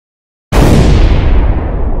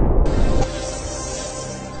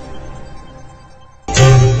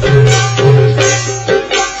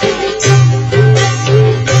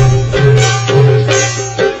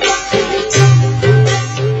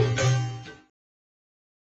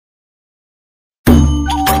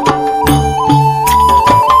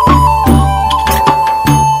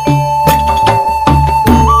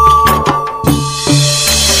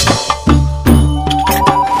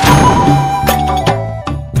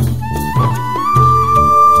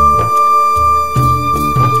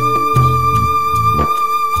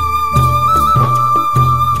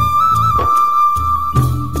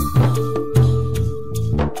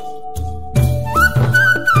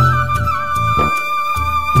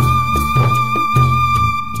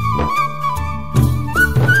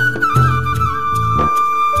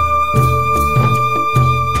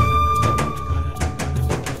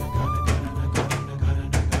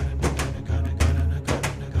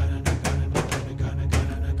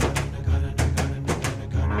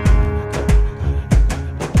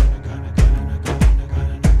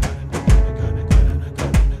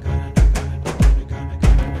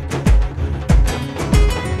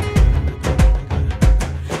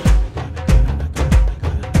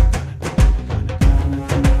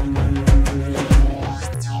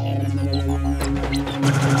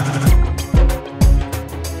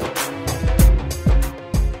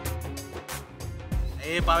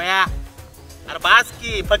ए पाव्या, अरे बास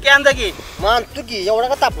की फके आणता की मानतो की एवढा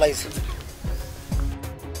का तापलायस.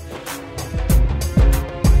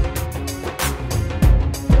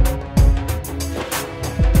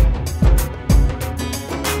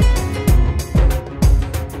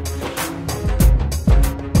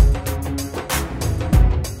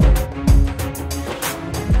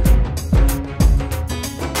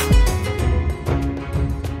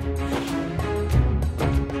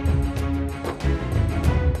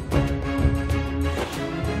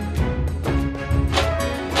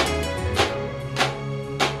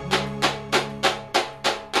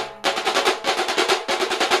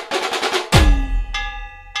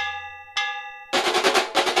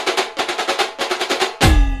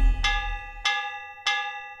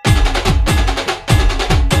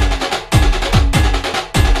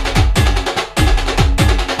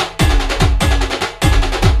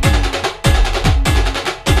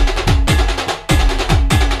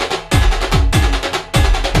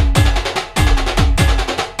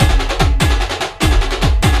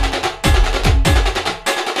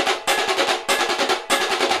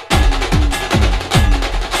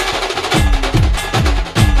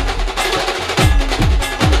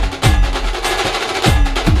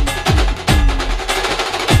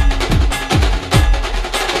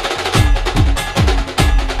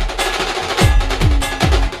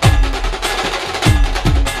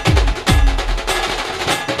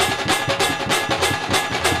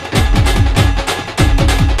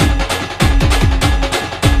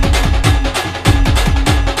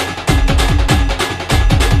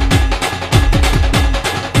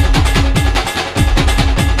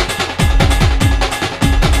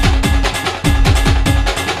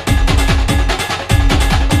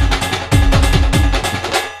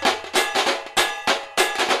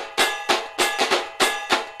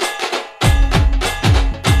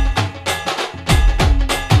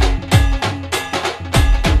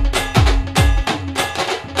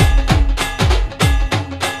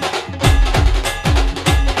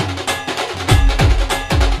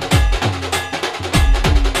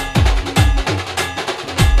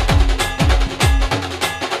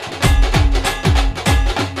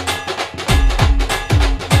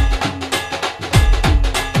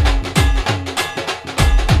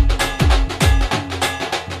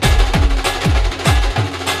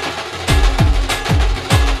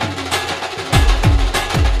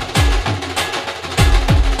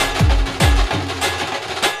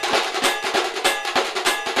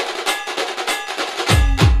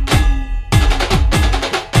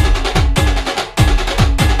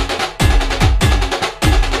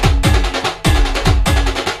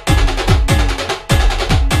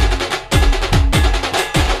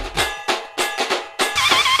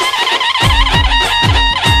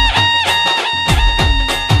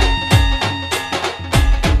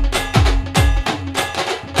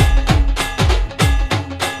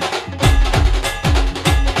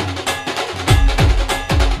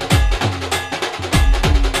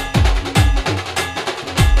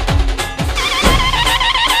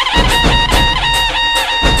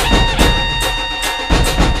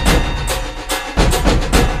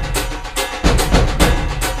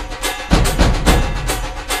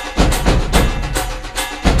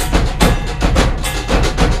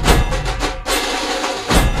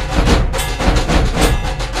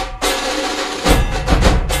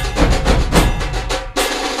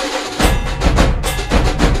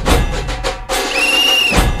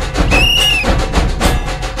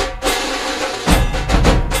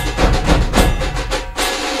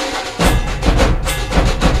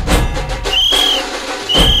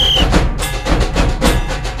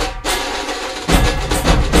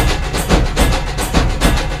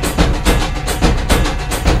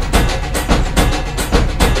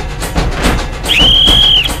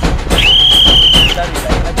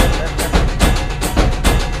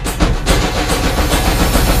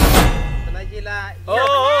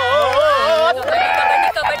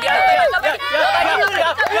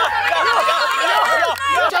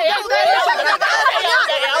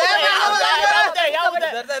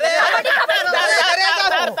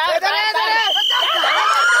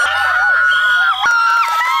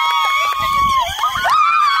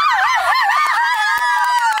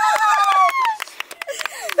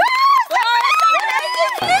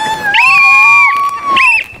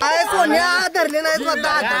 धरले नाहीत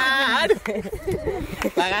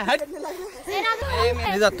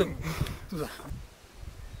मी जातो तुझा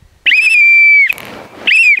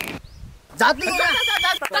जात नाही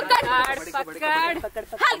कबड्डी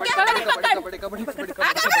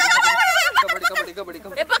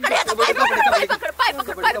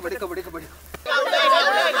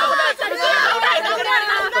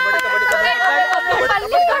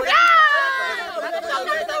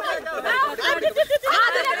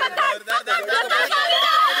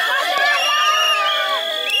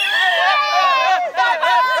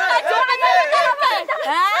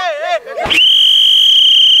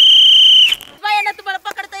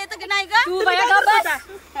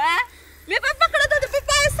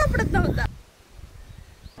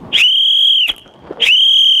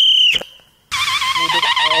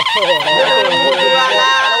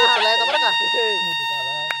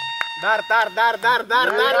दार दार दार दार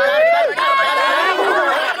दार दार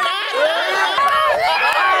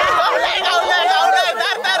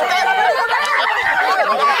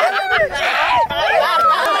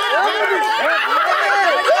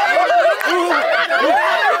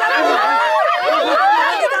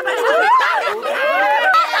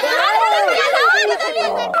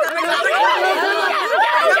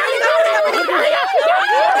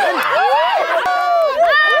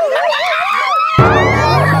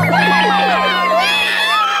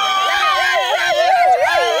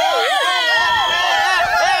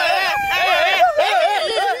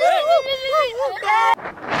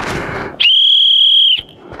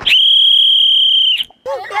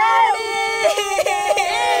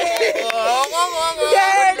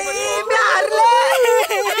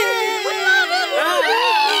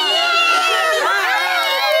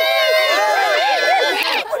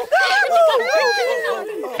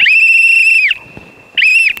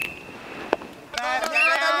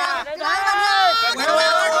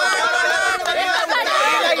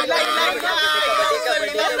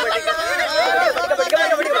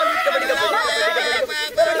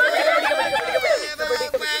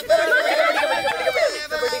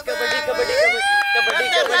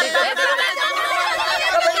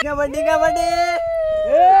कबड्डी कबड्डी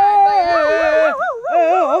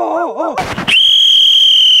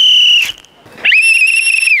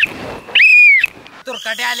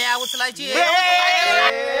तुरकाटे आल्या उचलायची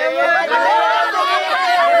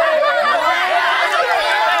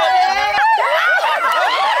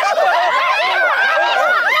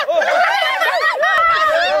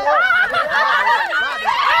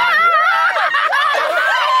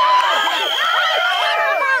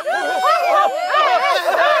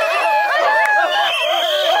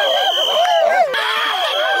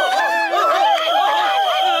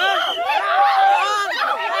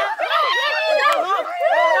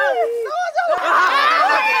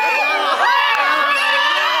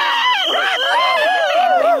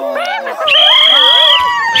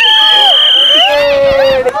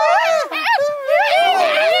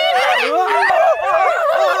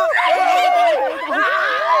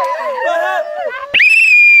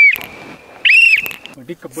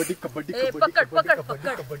कबड्डी कबड्डी पकड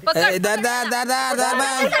पकड पकड दादा दादा दादा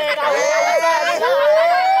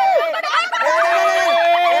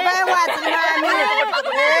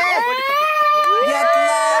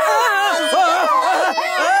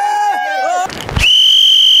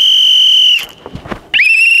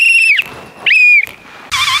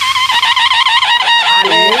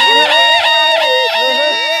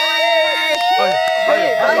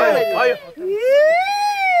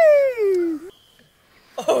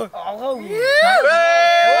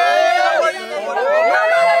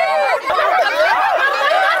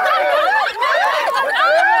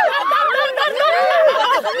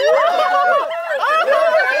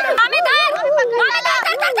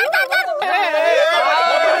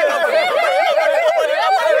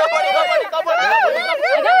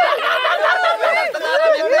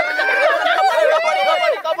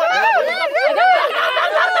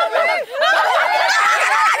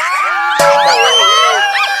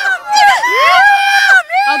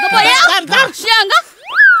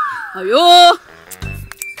अयो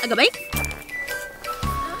अगं बाई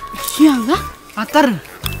शेंगा तर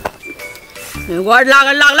गोड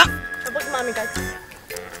लागायला लागला. बघ मामी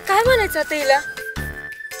काय म्हणायचं आता हिला.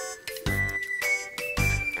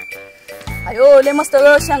 अयो लय मस्त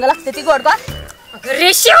शेंगा लागते ती गोड का. अगं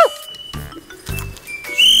रेशो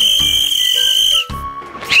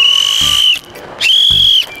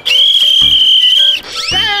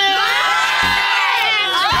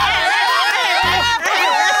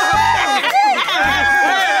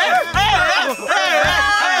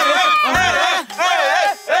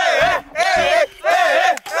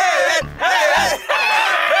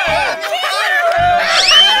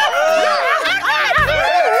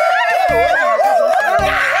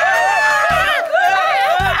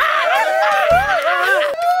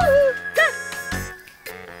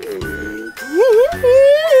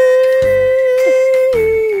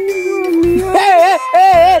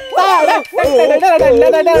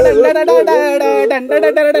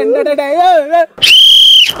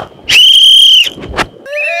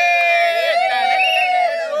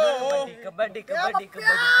कबड्डी कबड्डी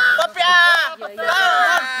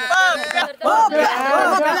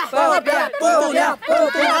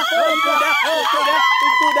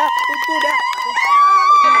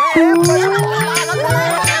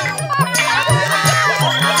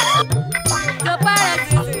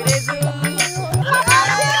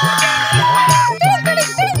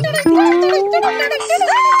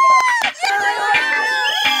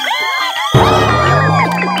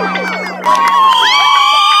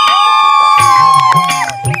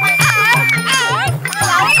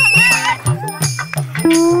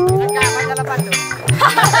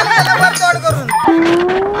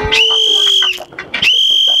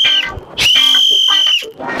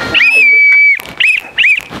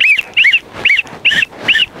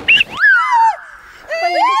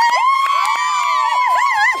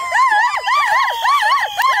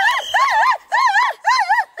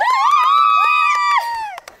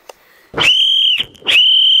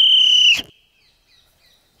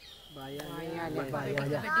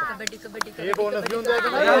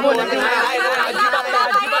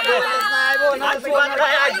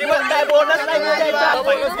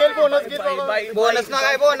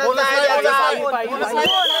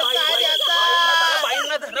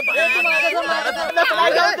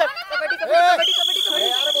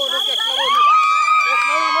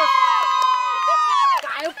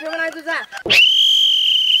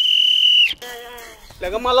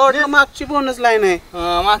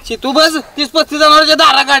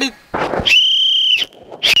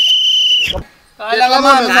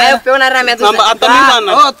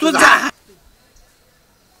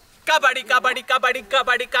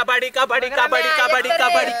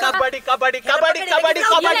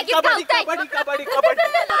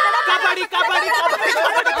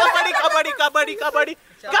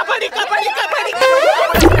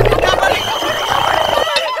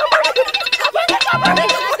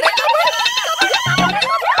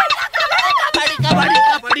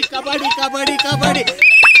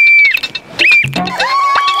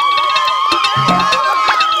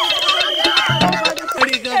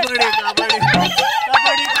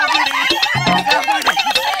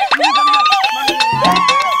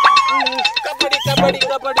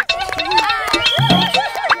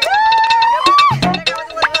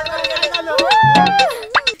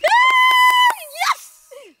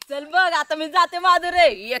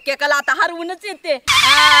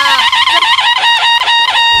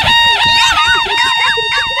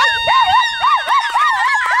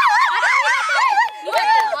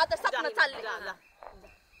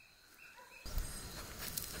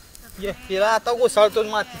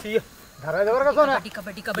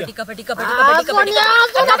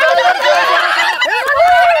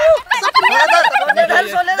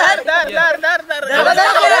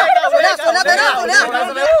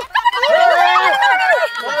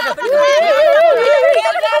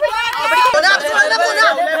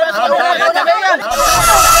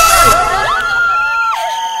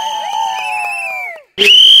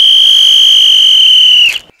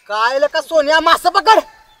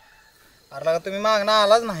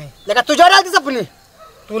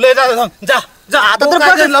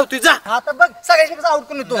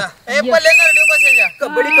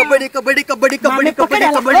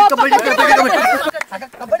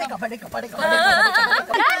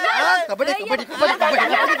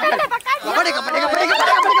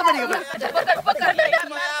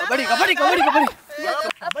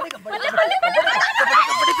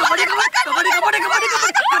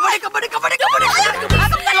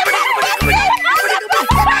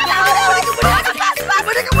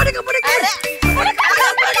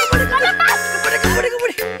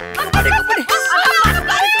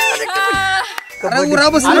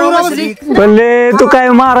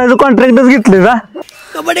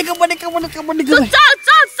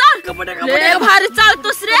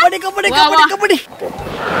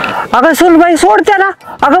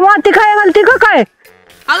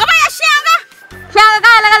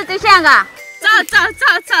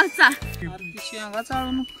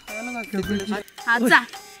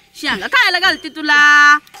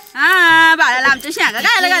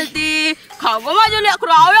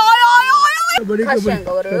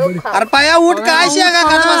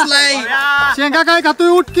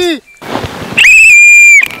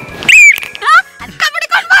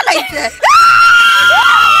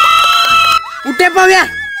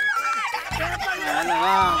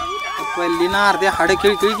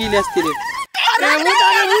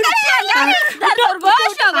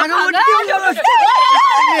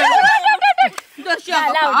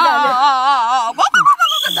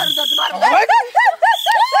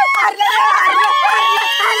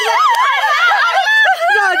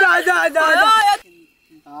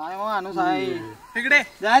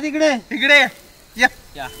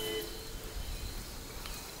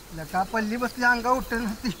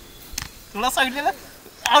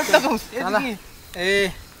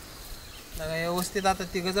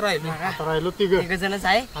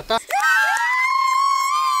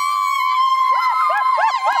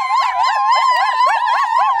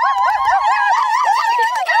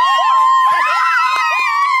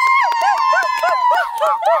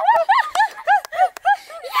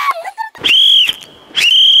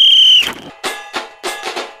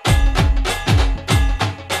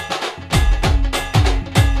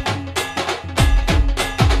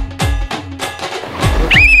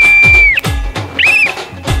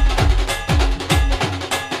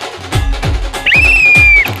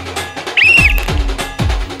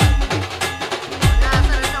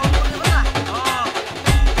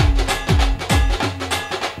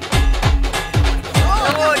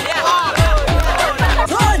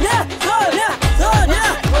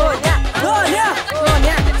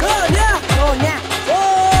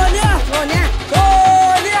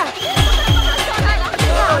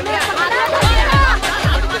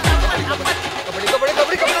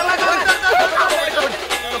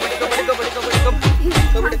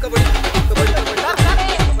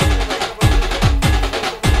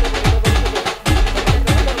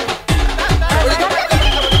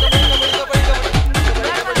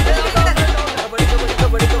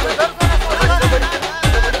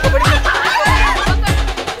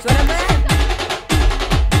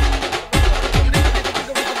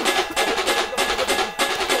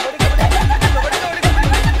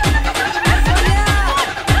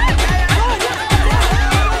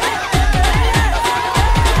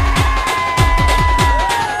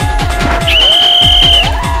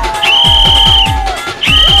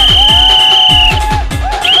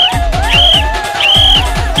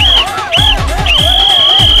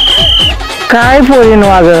काय पोरीनो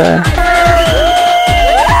अगं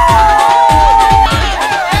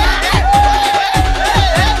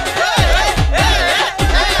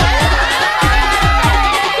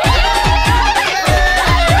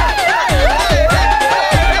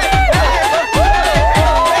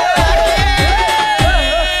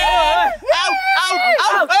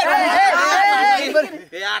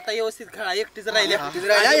आता व्यवस्थित खेळा. एकटीच राहिले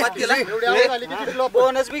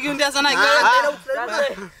बोनस बी घेऊन द्यायचा नाही.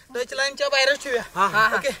 टच लाईनच्या बाहेरच ठेवूया.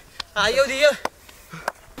 ओके येऊ दे.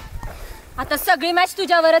 आता सगळी मॅच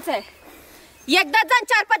तुझ्यावरच आहे. एकदाच जा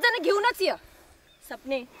 4-5 जण घेऊनच ये.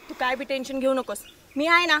 सपने तू काय बी टेन्शन घेऊ नकोस. मी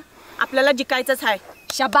आहे ना, आपल्याला जिकायचंच आहे.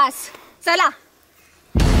 शाबास. चला.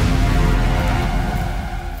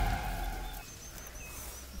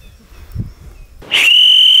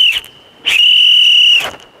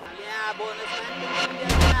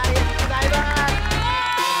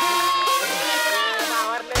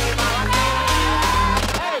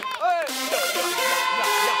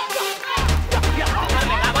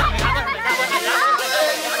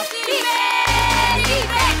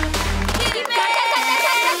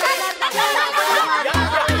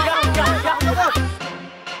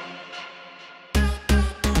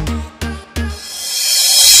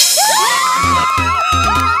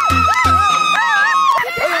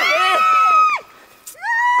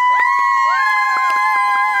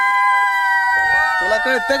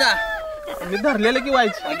 कळतं का? मी धरलेलं की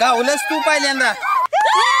व्हायचं गावलंच तू पहिल्यांदा.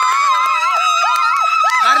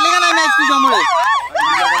 हारली का नाही मॅच तुझ्यामुळे?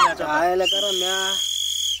 खायला करा म्या.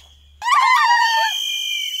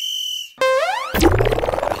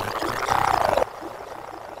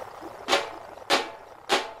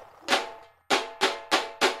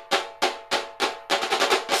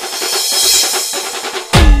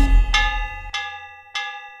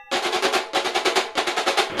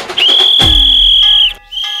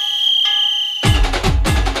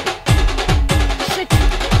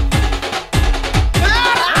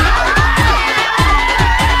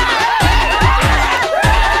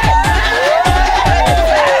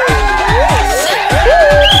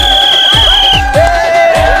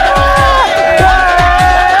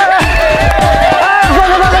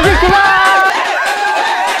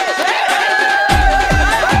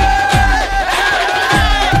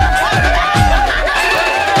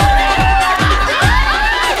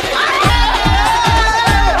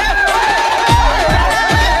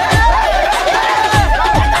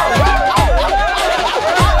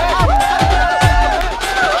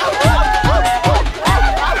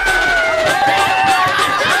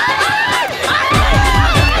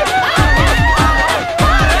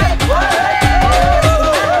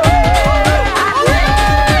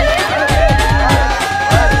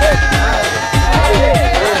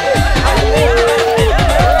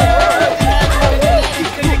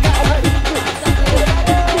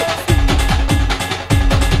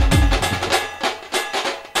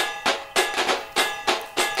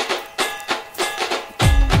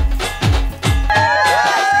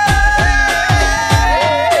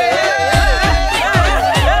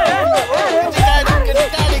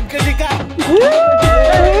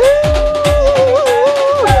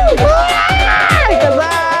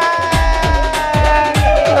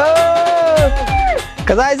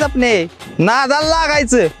 जायचं आपले नादाला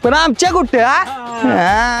लागायचं पण आमच्या कुठं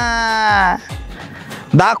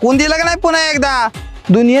दाखवून दिलं का नाही पुन्हा एकदा.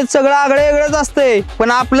 दुनियेत सगळं आगळं वेगळंच असतंय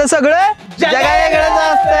पण आपलं सगळं जगा वेगळंच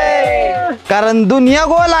असतंय. कारण दुनिया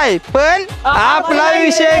गोल आहे पण आपला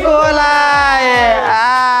विषय गोल आहे.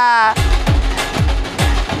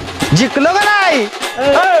 जिंकलो का नाही?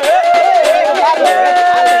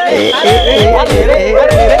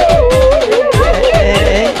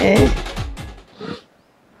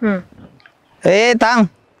 ए थांब.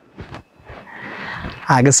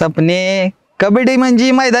 अगं सपने कबड्डी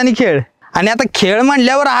म्हणजे मैदानी खेळ आणि आता खेळ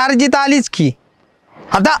म्हणल्यावर हार जीत आलीच की.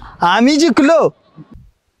 आता आम्ही जिंकलो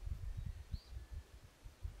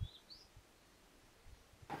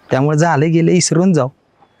त्यामुळे झालं गेलं इसरून जाऊ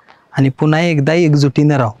आणि पुन्हा एकदा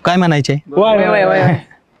एकजुटीनं राहू. काय म्हणायचे?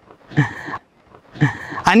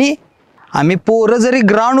 आणि आम्ही पोरं जरी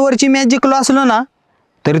ग्राउंड वरची मॅच जिंकलो असलो ना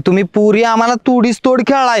तरी तुम्ही पुरी आम्हाला तोडीस तोड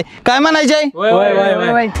खेळाय. काय म्हणायचे?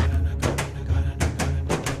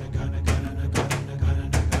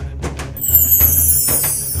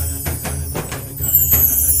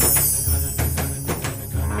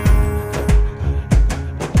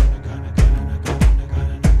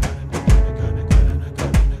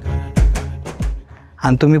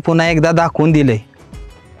 आणि तुम्ही पुन्हा एकदा दाखवून दिले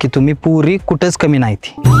की तुम्ही पुरी कुठंच कमी नाही.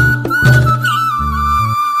 ती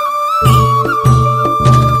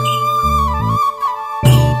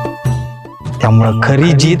त्यामुळं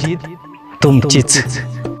खरी जीत तुमचीच.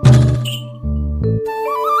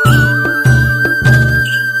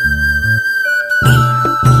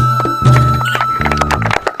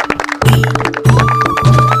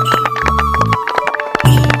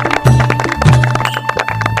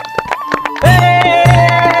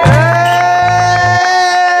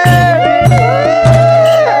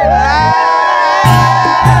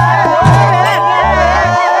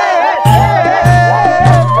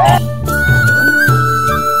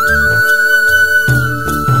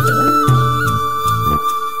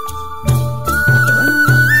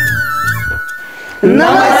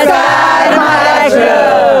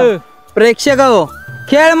 प्रेक्षक हो,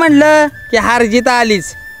 खेळ म्हणलं की हार जीत आलीच,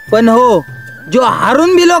 पण हो जो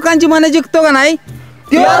हारून बी लोकांची मनं जिंकतो का नाही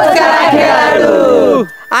त्योच खरा खेळाडू.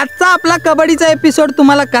 आजचा आपला कबड्डीचा एपिसोड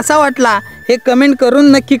तुम्हाला कसा वाटला हे कमेंट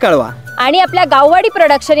करून नक्की कळवा. आणि आपल्या गाववाडी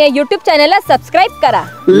प्रोडक्शन या युट्यूब चॅनलला सबस्क्राईब करा,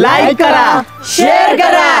 लाईक करा, शेअर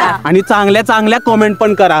करा आणि चांगल्या चांगल्या कमेंट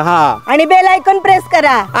पण करा. हा, आणि बेल आयकॉन प्रेस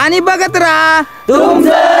करा. आणि बघत राहा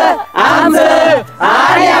तुमचं, आमचं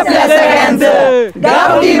आणि आपल्या सगळ्यांचं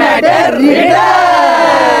गावठी मॅटर रिटर्न.